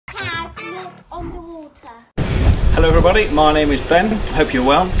Hello everybody, my name is Ben, hope you're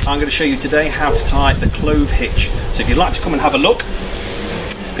well. I'm going to show you today how to tie the CLOVE hitch. So if you'd like to come and have a look,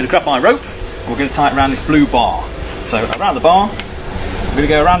 I'm going to grab my rope and we're going to tie it around this blue bar. So around the bar, we're going to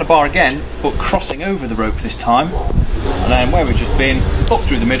go around the bar again, but crossing over the rope this time. And then where we've just been, up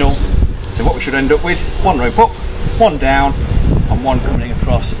through the middle. So what we should end up with, one rope up, one down, and one coming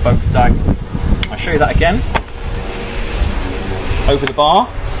across both diagonally. I'll show you that again. Over the bar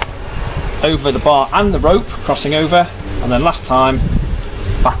and the rope, crossing over, and then last time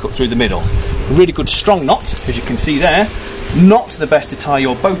back up through the middle. A really good strong knot, as you can see there. Not the best to tie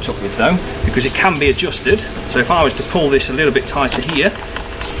your boat up with though, because it can be adjusted. So if I was to pull this a little bit tighter here,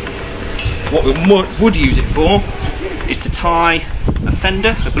 what we would use it for is to tie a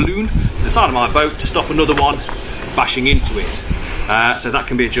fender, a balloon, to the side of my boat to stop another one bashing into it. So that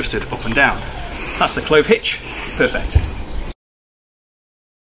can be adjusted up and down. That's the CLOVE hitch. Perfect.